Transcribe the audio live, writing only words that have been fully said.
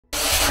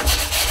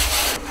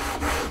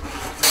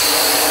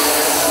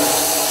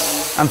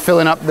I'm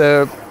filling up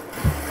the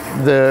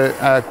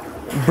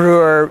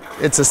brewer.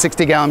 It's a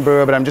 60-gallon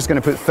brewer, but I'm just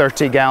going to put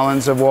 30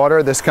 gallons of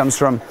water. This comes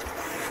from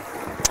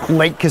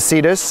Lake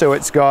Casitas, so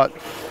it's got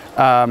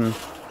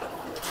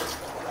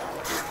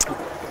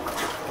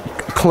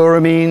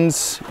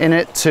chloramines in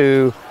it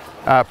to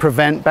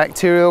prevent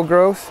bacterial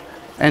growth.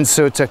 And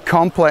so to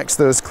complex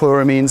those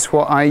chloramines,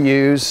 what I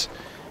use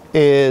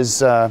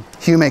is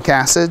humic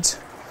acid.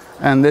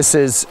 And this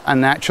is a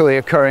naturally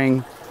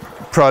occurring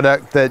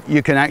product that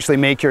you can actually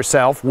make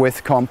yourself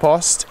with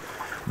compost.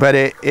 But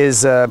it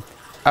is a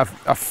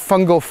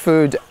fungal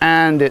food,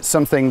 and it's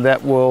something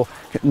that will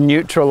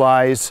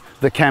neutralize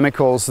the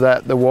chemicals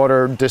that the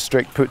water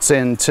district puts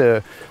in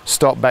to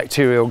stop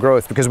bacterial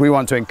growth, because we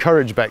want to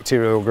encourage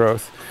bacterial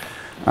growth.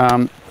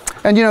 And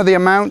you know, the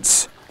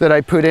amounts that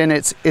I put in,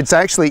 it's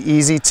actually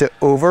easy to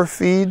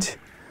overfeed.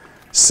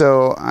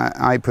 So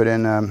I put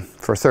in,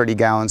 for 30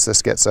 gallons,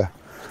 this gets a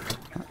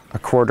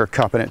quarter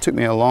cup, and it took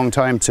me a long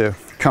time to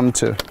come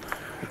to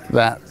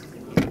that,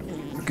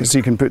 because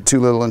you can put too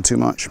little and too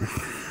much.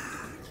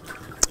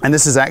 And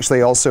this is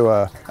actually also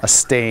a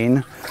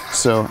stain,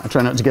 so I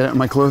try not to get it on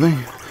my clothing.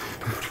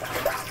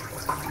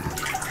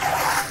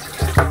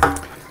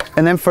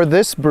 And then for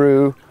this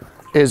brew,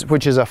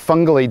 which is a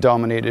fungally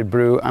dominated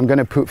brew, I'm going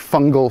to put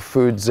fungal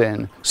foods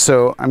in.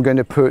 So I'm going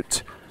to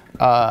put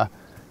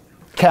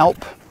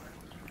kelp,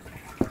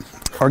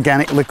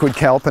 organic liquid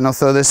kelp, and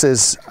although this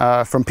is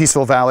from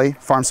Peaceful Valley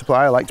Farm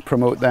Supply, I like to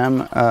promote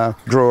them,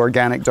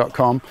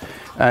 groworganic.com.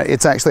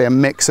 It's actually a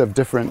mix of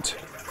different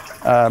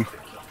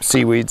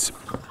seaweeds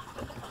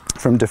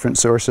from different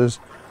sources.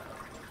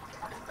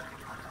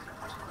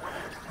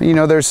 You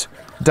know, there's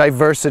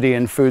diversity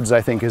in foods,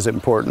 I think, is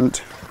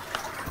important.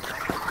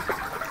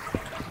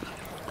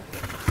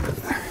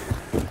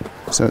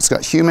 So it's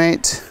got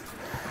humate,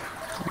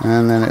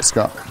 and then it's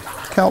got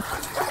kelp.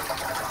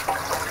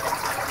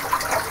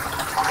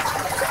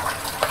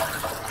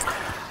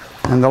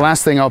 And the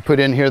last thing I'll put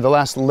in here, the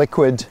last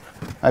liquid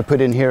I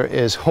put in here,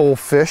 is whole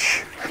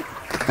fish.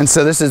 And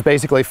so this is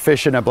basically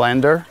fish in a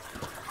blender.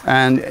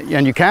 And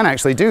you can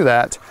actually do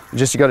that,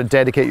 just you got to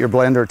dedicate your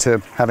blender to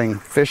having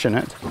fish in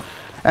it.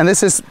 And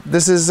this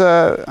is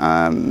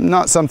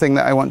not something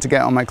that I want to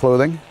get on my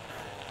clothing,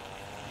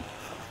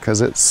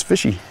 because it's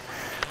fishy.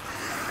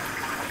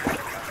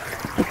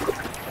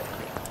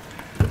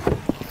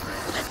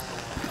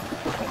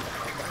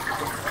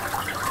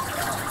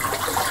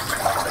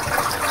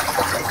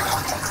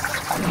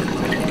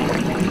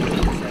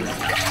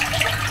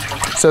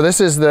 So this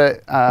is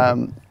the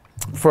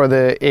for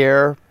the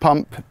air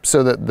pump,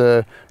 so that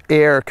the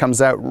air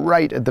comes out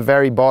right at the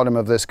very bottom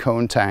of this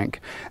cone tank.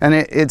 And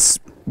it's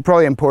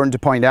probably important to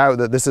point out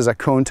that this is a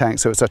cone tank,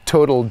 so it's a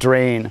total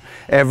drain.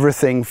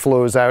 Everything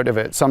flows out of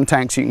it. Some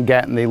tanks you can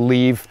get and they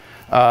leave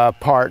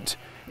part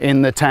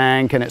in the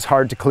tank and it's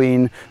hard to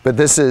clean, but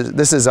this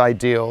is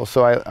ideal.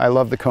 So I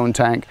love the cone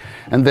tank.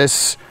 And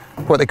this,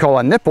 what they call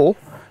a nipple,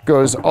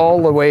 goes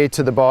all the way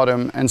to the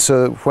bottom, and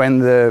so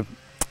when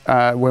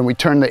we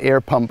turn the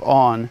air pump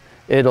on,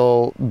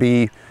 it'll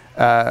be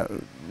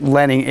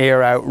letting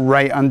air out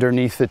right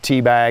underneath the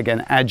tea bag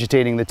and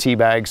agitating the tea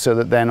bag, so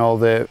that then all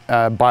the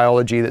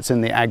biology that's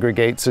in the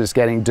aggregates is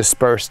getting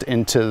dispersed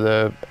into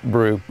the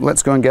brew.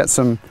 Let's go and get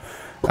some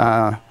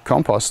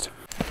compost.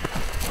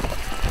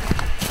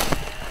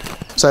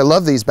 So I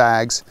love these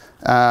bags.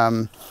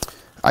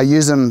 I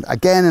use them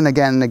again and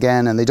again and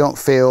again, and they don't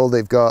fail.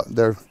 They've got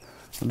their,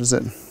 what is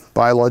it,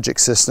 biologic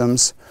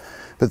systems,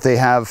 but they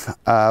have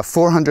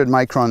 400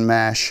 micron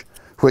mesh,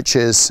 which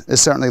is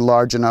certainly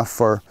large enough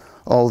for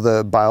all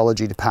the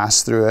biology to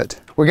pass through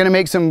it. We're going to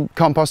make some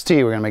compost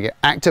tea. We're going to make it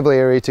actively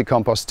aerated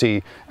compost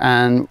tea.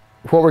 And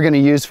what we're going to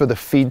use for the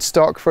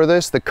feedstock for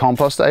this, the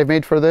compost that I've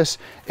made for this,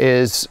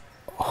 is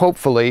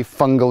hopefully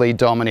fungally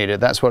dominated.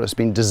 That's what it's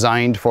been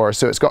designed for.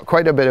 So it's got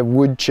quite a bit of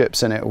wood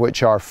chips in it,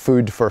 which are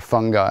food for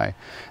fungi.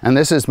 And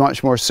this is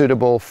much more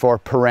suitable for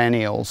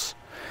perennials.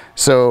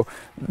 So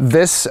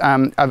this,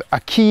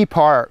 a key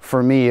part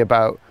for me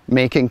about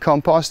making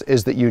compost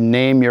is that you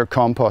name your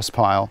compost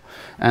pile.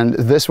 And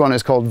this one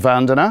is called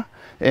Vandana,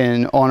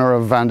 in honor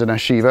of Vandana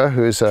Shiva,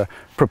 who's a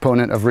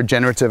proponent of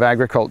regenerative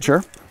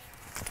agriculture.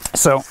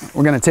 So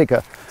we're going to take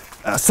a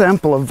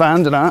sample of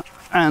Vandana,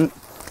 and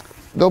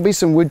there'll be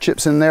some wood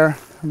chips in there.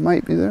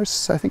 Might be, I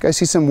think I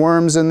see some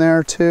worms in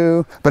there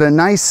too. But a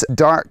nice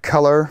dark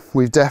color.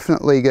 We've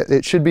definitely got,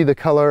 it should be the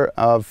color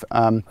of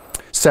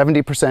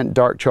 70%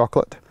 dark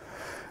chocolate.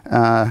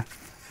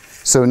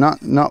 So not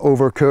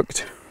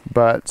overcooked,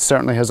 but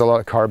certainly has a lot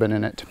of carbon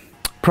in it.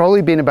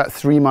 Probably been about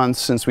 3 months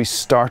since we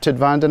started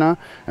Vandana,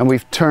 and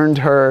we've turned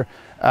her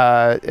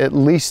at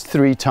least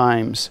 3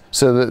 times,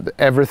 so that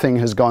everything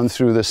has gone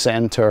through the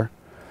center.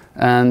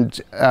 And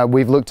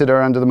we've looked at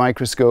her under the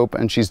microscope,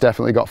 and she's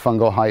definitely got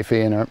fungal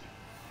hyphae in her.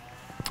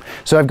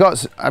 So I've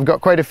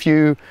got quite a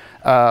few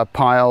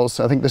piles.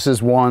 I think this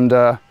is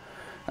Wanda,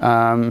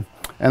 and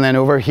then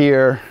over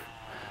here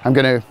I'm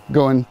going to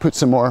go and put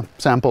some more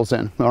samples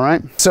in. All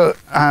right. So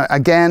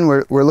again,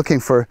 we're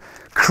looking for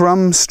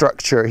crumb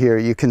structure here,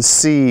 you can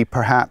see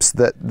perhaps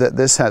that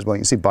this has, well,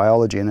 you can see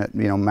biology in it,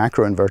 you know,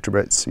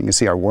 macroinvertebrates, you can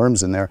see our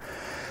worms in there.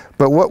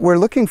 But what we're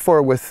looking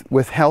for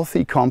with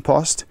healthy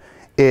compost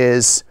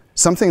is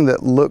something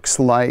that looks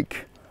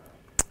like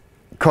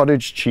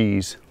cottage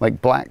cheese,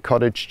 like black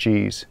cottage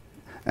cheese.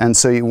 And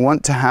so you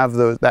want to have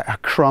that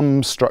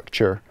crumb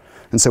structure.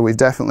 And so we've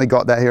definitely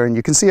got that here. And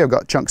you can see I've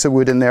got chunks of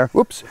wood in there.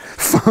 Whoops,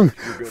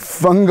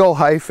 fungal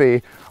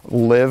hyphae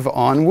live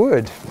on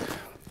wood.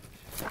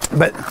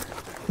 But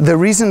the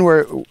reason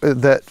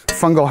that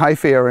fungal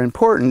hyphae are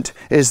important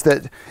is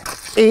that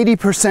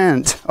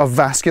 80% of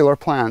vascular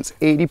plants,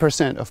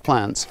 80% of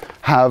plants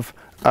have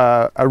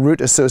a root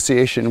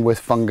association with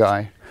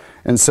fungi.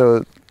 And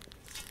so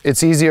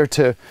it's easier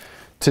to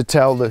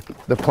tell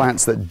the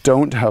plants that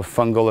don't have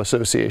fungal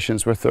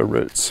associations with their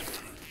roots.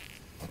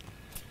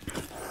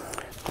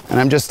 And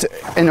I'm just,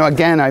 you know,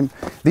 again,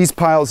 these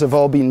piles have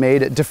all been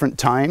made at different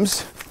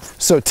times.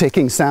 So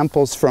taking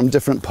samples from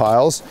different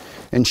piles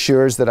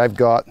ensures that I've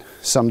got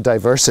some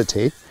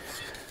diversity.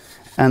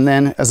 And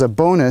then as a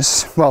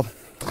bonus, well,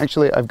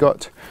 actually I've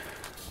got,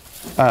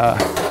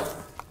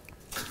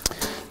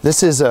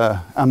 this is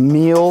a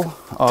meal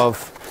of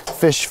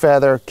fish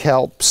feather,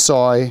 kelp,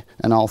 soy,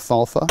 and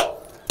alfalfa.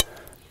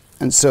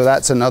 And so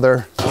that's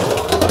another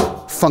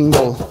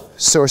fungal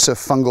source of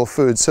fungal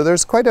food. So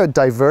there's quite a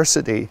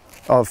diversity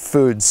of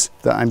foods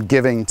that I'm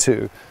giving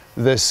to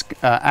this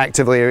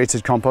actively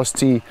aerated compost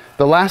tea.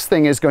 The last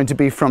thing is going to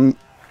be from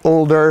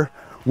older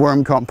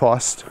worm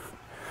compost.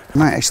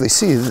 You might actually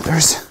see that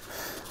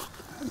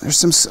there's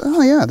some,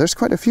 oh yeah, there's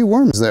quite a few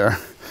worms there.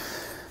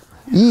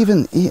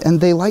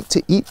 And they like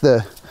to eat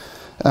the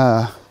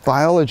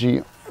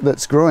biology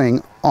that's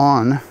growing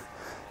on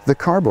the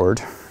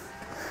cardboard.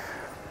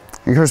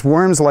 Of course,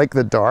 worms like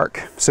the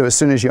dark, so as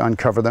soon as you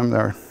uncover them,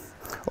 they're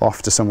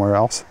off to somewhere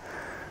else.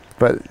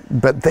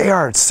 But they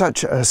are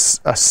such a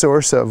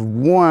source of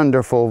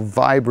wonderful,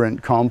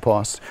 vibrant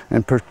compost,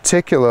 and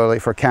particularly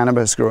for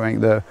cannabis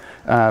growing, the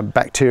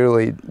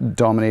bacterially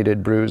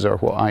dominated brews are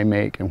what I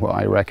make and what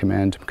I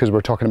recommend, because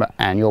we're talking about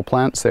annual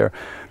plants there.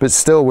 But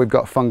still, we've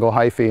got fungal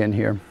hyphae in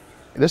here.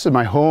 This is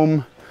my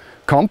home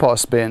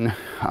compost bin.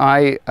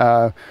 I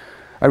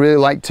really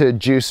like to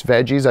juice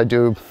veggies. I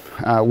do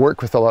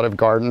work with a lot of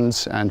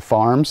gardens and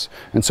farms,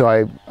 and so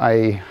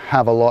I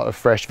have a lot of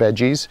fresh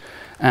veggies.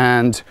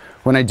 And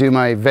when I do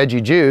my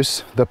veggie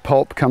juice, the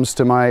pulp comes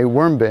to my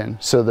worm bin.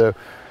 So the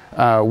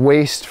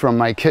waste from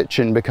my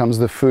kitchen becomes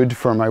the food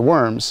for my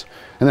worms.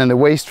 And then the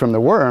waste from the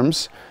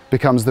worms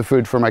becomes the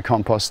food for my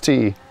compost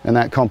tea. And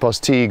that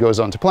compost tea goes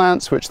on to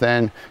plants, which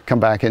then come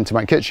back into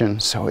my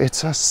kitchen. So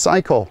it's a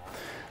cycle.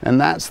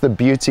 And that's the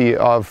beauty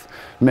of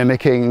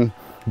mimicking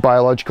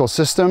biological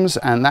systems.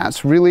 And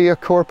that's really a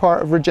core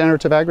part of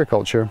regenerative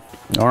agriculture.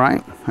 All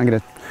right, I'm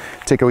gonna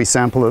take a wee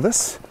sample of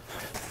this.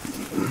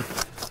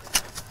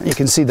 You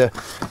can see the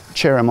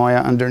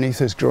cherimoya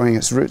underneath is growing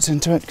its roots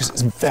into it because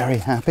it's very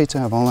happy to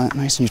have all that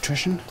nice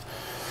nutrition.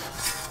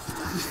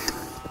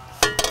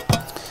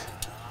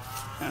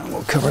 And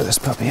we'll cover this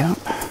puppy up.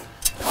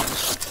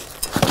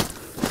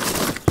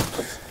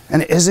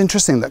 And it is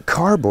interesting that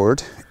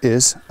cardboard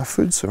is a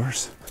food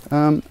source.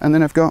 And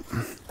then I've got,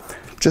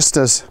 just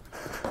as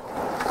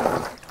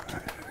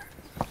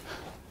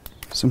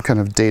some kind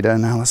of data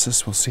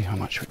analysis, we'll see how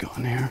much we got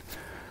in here.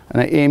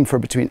 And I aim for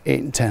between 8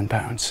 and 10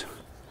 pounds.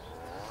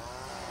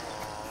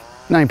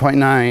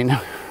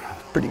 9.9,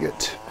 pretty good.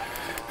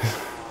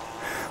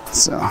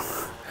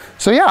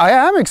 So yeah, I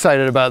am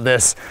excited about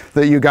this,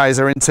 that you guys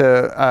are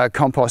into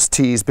compost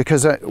teas,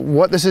 because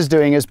what this is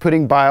doing is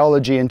putting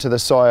biology into the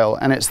soil,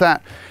 and it's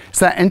that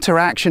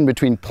interaction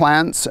between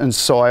plants and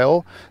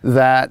soil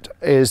that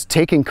is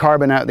taking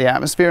carbon out of the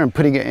atmosphere and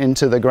putting it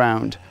into the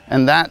ground.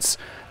 And that's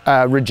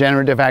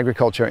regenerative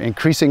agriculture,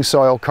 increasing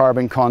soil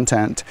carbon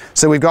content.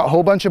 So we've got a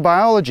whole bunch of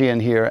biology in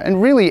here,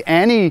 and really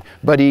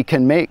anybody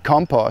can make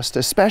compost,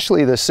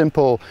 especially the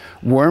simple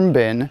worm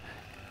bin.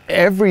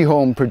 Every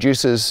home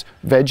produces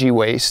veggie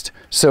waste,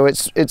 so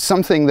it's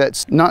something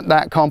that's not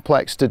that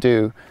complex to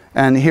do.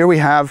 And here we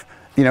have,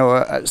 you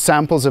know,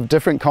 samples of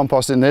different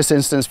compost, in this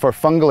instance for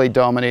fungally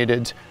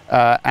dominated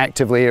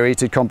actively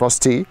aerated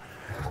compost tea.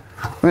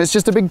 And it's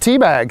just a big tea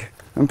bag,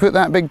 and put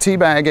that big tea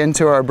bag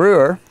into our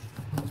brewer.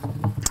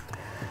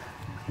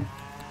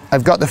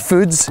 I've got the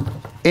foods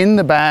in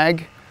the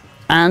bag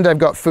and I've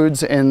got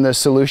foods in the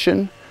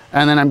solution,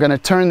 and then I'm going to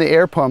turn the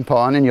air pump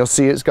on, and you'll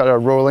see it's got a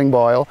rolling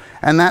boil,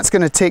 and that's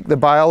going to take the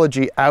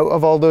biology out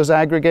of all those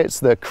aggregates.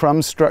 The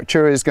crumb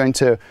structure is going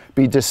to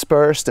be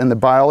dispersed and the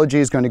biology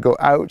is going to go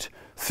out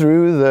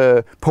through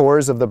the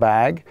pores of the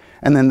bag,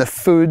 and then the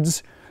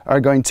foods are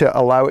going to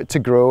allow it to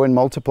grow and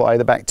multiply.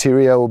 The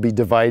bacteria will be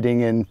dividing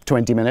in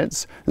 20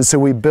 minutes. And so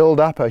we build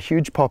up a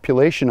huge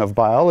population of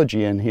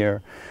biology in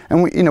here.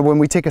 And we, you know, when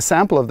we take a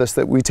sample of this,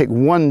 that we take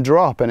one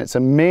drop, and it's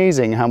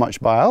amazing how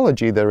much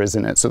biology there is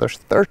in it. So there's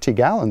 30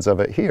 gallons of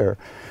it here.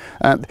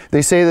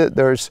 They say that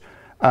there's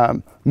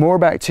more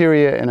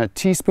bacteria in a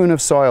teaspoon of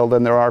soil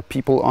than there are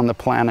people on the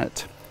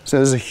planet. So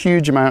there's a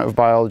huge amount of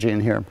biology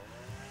in here.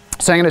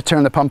 So I'm going to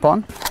turn the pump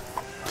on.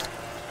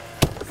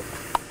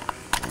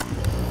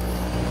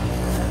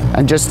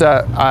 And just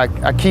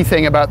a key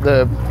thing about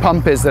the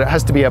pump is that it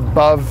has to be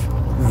above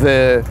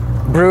the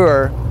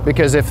brewer,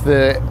 because if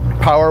the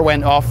power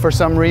went off for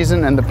some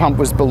reason and the pump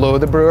was below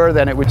the brewer,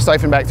 then it would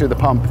siphon back through the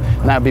pump,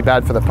 and that would be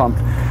bad for the pump.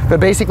 But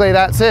basically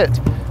that's it.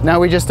 Now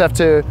we just have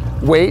to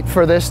wait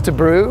for this to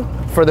brew,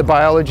 for the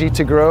biology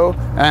to grow,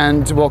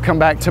 and we'll come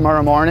back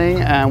tomorrow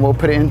morning and we'll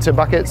put it into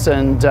buckets,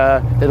 and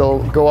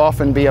it'll go off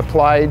and be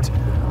applied,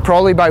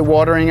 probably by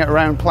watering it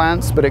around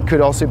plants, but it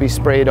could also be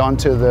sprayed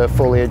onto the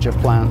foliage of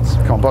plants.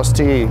 Compost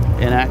tea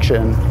in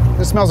action.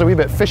 It smells a wee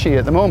bit fishy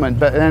at the moment,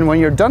 but then when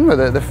you're done with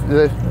it,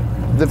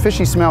 the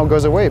fishy smell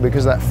goes away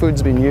because that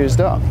food's been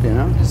used up, you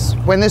know?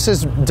 When this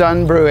is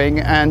done brewing,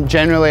 and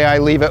generally I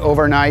leave it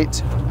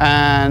overnight,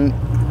 and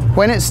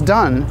when it's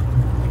done,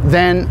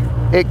 then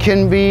it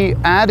can be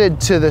added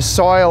to the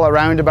soil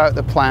around about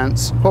the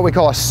plants, what we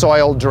call a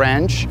soil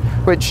drench,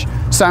 which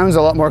sounds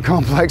a lot more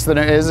complex than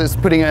it is. It's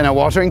putting it in a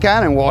watering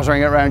can and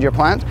watering it around your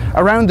plant,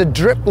 around the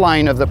drip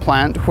line of the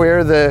plant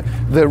where the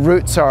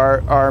roots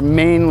are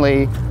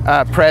mainly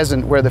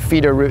present, where the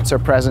feeder roots are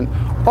present.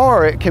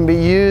 Or it can be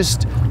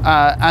used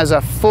as a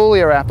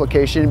foliar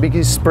application,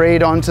 because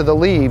sprayed onto the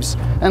leaves.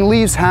 And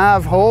leaves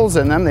have holes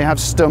in them, they have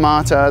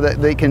stomata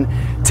that they can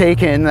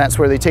take in, that's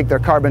where they take their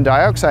carbon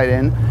dioxide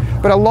in.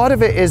 But a lot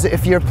of it is,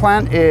 if your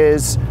plant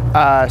is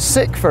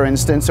sick, for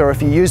instance, or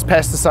if you use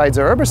pesticides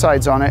or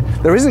herbicides on it,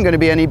 there isn't going to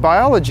be any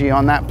biology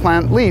on that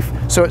plant leaf,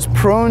 so it's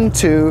prone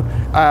to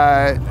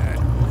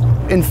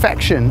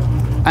infection.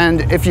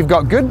 And if you've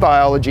got good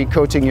biology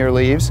coating your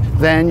leaves,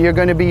 then you're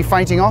going to be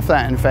fighting off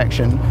that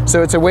infection.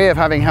 So it's a way of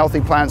having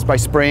healthy plants by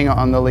spraying it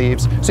on the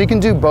leaves. So you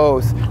can do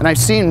both. And I've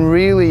seen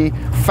really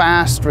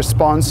fast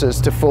responses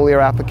to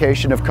foliar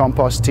application of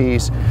compost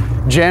teas.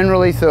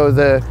 Generally, though,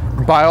 the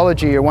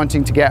biology you're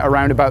wanting to get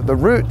around about the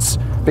roots,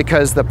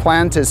 because the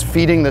plant is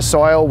feeding the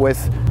soil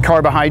with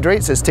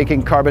carbohydrates, it's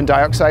taking carbon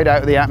dioxide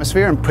out of the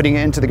atmosphere and putting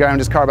it into the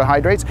ground as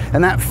carbohydrates,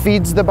 and that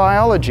feeds the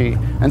biology.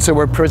 And so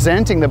we're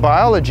presenting the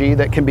biology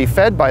that can be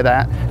fed by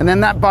that, and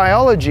then that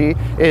biology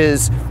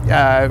is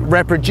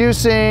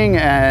reproducing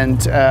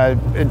and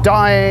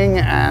dying,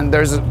 and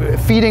there's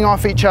feeding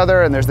off each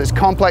other, and there's this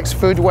complex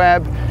food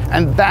web,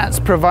 and that's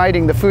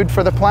providing the food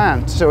for the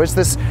plant. So it's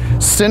this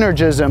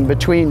synergism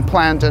between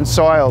plant and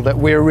soil that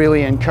we're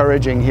really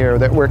encouraging here,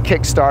 that we're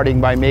kickstarting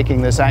by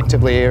making this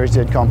actively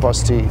aerated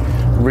compost tea.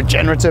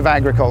 Regenerative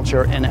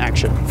agriculture in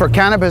action. For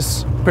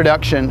cannabis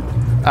production,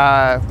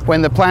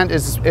 when the plant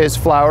is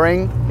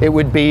flowering, it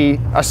would be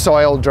a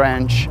soil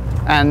drench.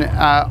 And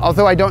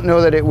although I don't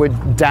know that it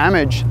would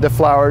damage the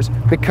flowers,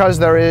 because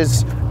there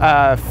is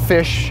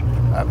fish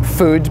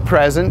food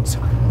present,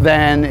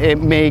 then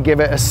it may give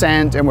it a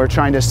scent, and we're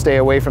trying to stay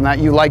away from that.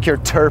 You like your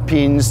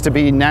terpenes to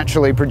be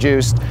naturally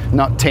produced,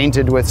 not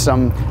tainted with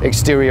some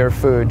exterior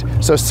food.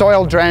 So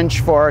soil drench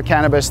for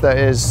cannabis that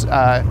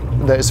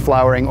is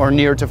flowering or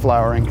near to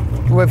flowering.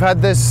 We've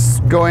had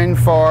this going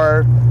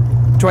for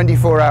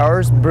 24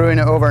 hours, brewing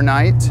it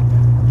overnight,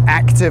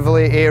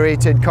 actively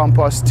aerated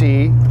compost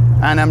tea,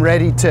 and I'm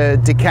ready to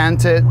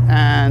decant it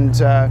and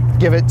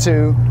give it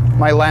to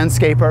my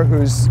landscaper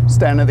who's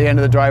standing at the end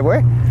of the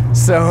driveway.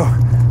 So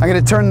I'm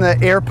going to turn the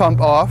air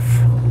pump off,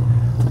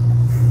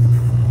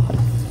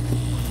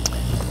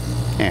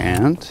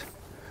 and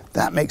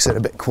that makes it a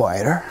bit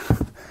quieter,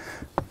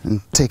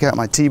 and take out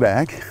my tea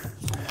bag.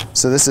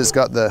 So this has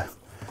got the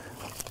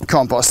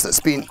compost that's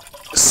been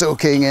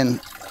soaking in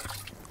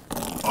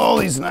all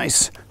these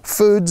nice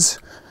foods,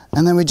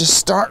 and then we just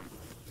start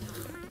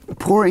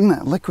pouring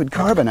that liquid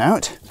carbon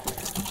out.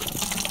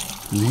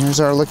 And here's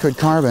our liquid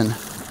carbon.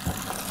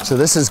 So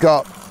this has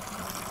got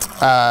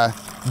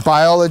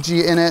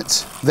biology in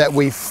it that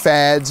we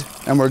fed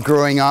and we're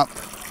growing up,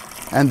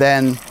 and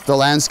then the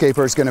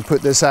landscaper is going to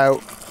put this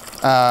out,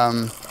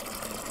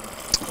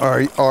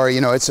 or you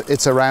know,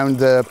 it's around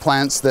the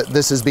plants that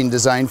this has been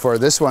designed for.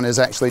 This one is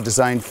actually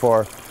designed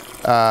for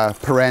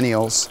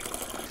perennials.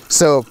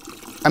 So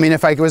I mean,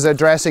 if I was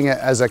addressing it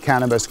as a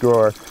cannabis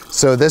grower,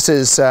 so this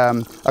is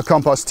a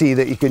compost tea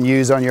that you can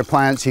use on your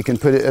plants. You can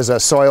put it as a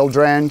soil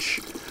drench,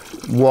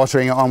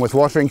 watering it on with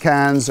watering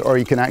cans, or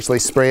you can actually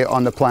spray it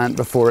on the plant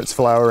before it's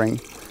flowering.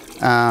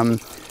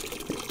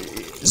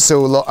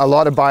 So a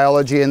lot of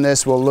biology in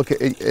this. We'll look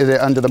at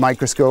it under the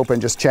microscope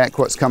and just check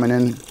what's coming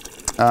in,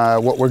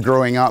 what we're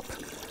growing up.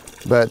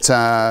 But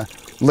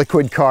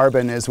liquid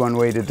carbon is one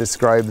way to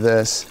describe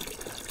this.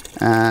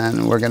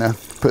 And we're gonna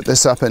put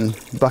this up in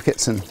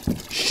buckets and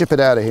ship it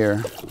out of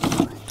here.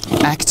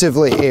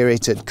 Actively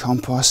aerated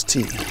compost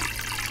tea.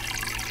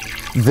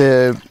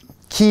 The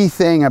key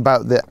thing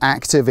about the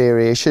active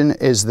aeration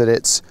is that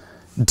it's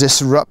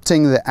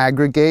disrupting the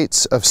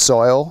aggregates of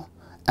soil,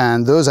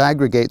 and those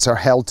aggregates are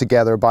held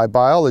together by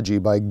biology,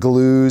 by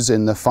glues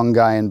in the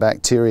fungi and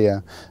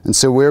bacteria. And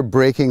so we're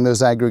breaking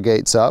those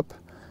aggregates up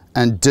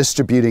and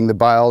distributing the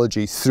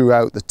biology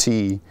throughout the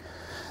tea.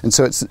 And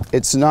so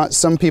it's not,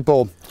 some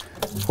people,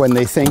 when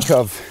they think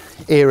of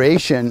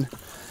aeration,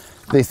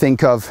 they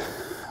think of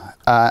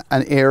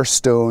an air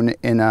stone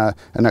in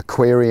an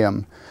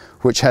aquarium,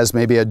 which has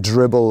maybe a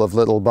dribble of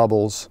little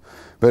bubbles.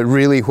 But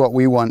really what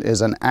we want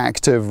is an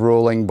active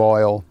rolling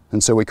boil.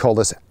 And so we call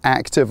this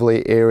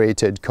actively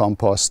aerated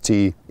compost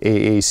tea,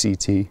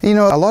 AACT. You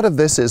know, a lot of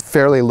this is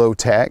fairly low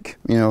tech,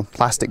 you know,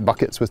 plastic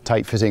buckets with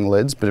tight fitting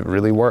lids, but it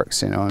really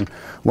works, you know. And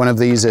one of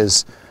these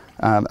is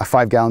a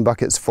 5-gallon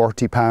bucket's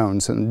 40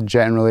 pounds, and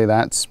generally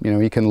that's, you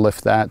know, you can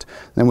lift that.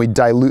 Then we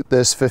dilute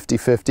this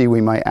 50-50. We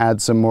might add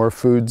some more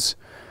foods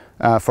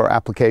for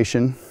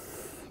application,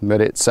 but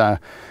it's not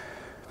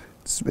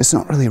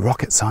really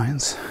rocket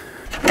science.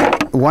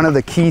 One of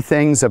the key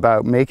things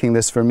about making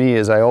this for me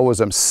is I always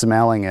am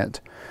smelling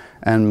it,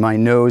 and my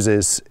nose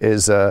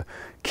is a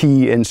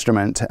key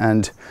instrument,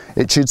 and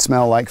it should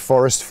smell like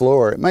forest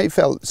floor. It might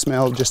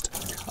smell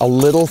just a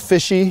little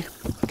fishy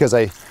because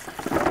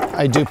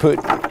I do put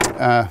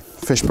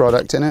fish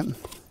product in it,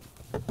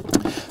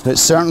 but it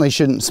certainly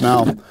shouldn't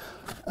smell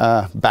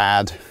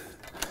bad,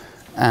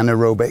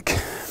 anaerobic.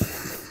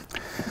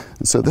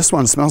 And so this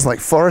one smells like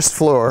forest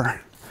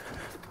floor.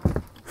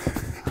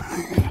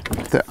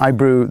 I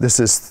brew, this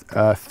is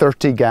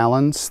 30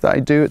 gallons that I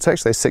do. It's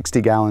actually a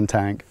 60-gallon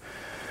tank,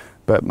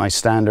 but my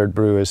standard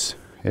brew is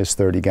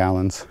 30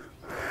 gallons.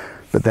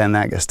 But then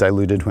that gets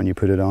diluted when you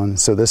put it on.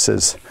 So this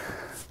is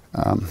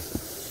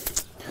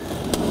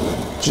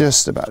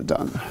just about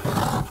done.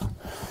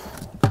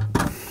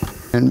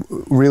 And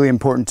really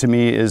important to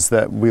me is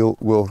that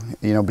we'll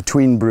you know,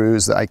 between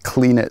brews, that I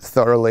clean it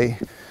thoroughly,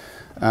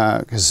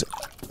 because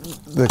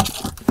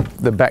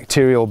the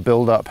bacterial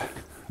buildup,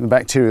 the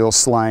bacterial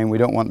slime, we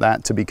don't want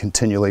that to be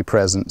continually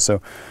present.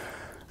 So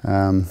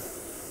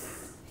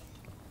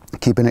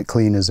keeping it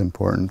clean is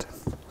important.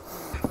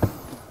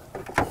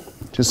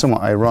 Just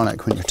somewhat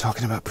ironic when you're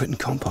talking about putting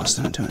compost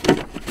into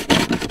it.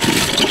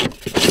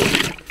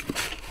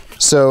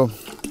 So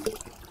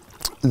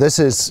this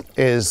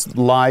is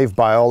live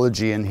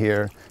biology in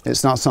here.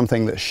 It's not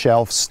something that's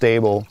shelf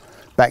stable.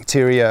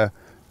 Bacteria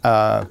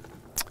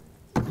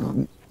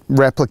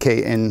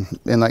replicate in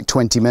like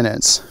 20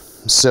 minutes.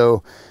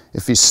 So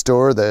if you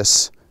store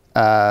this,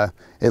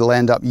 it'll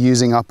end up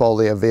using up all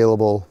the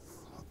available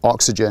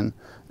oxygen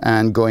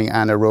and going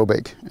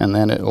anaerobic, and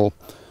then it'll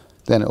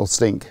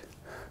stink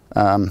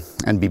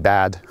and be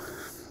bad.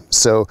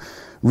 So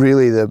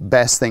really the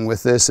best thing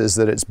with this is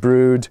that it's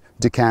brewed,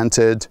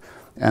 decanted,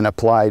 and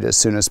applied as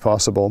soon as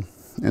possible.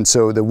 And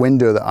so the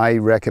window that I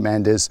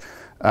recommend is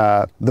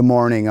the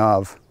morning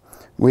of.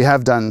 We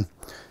have done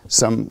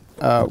some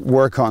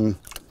work on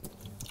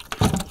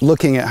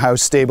looking at how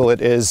stable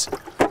it is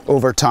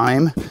over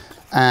time,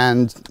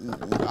 and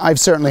I've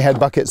certainly had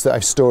buckets that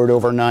I've stored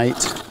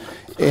overnight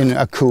in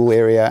a cool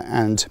area,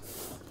 and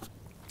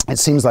it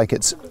seems like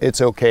it's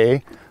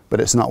okay, but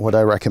it's not what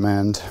I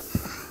recommend.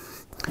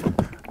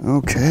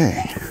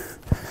 Okay.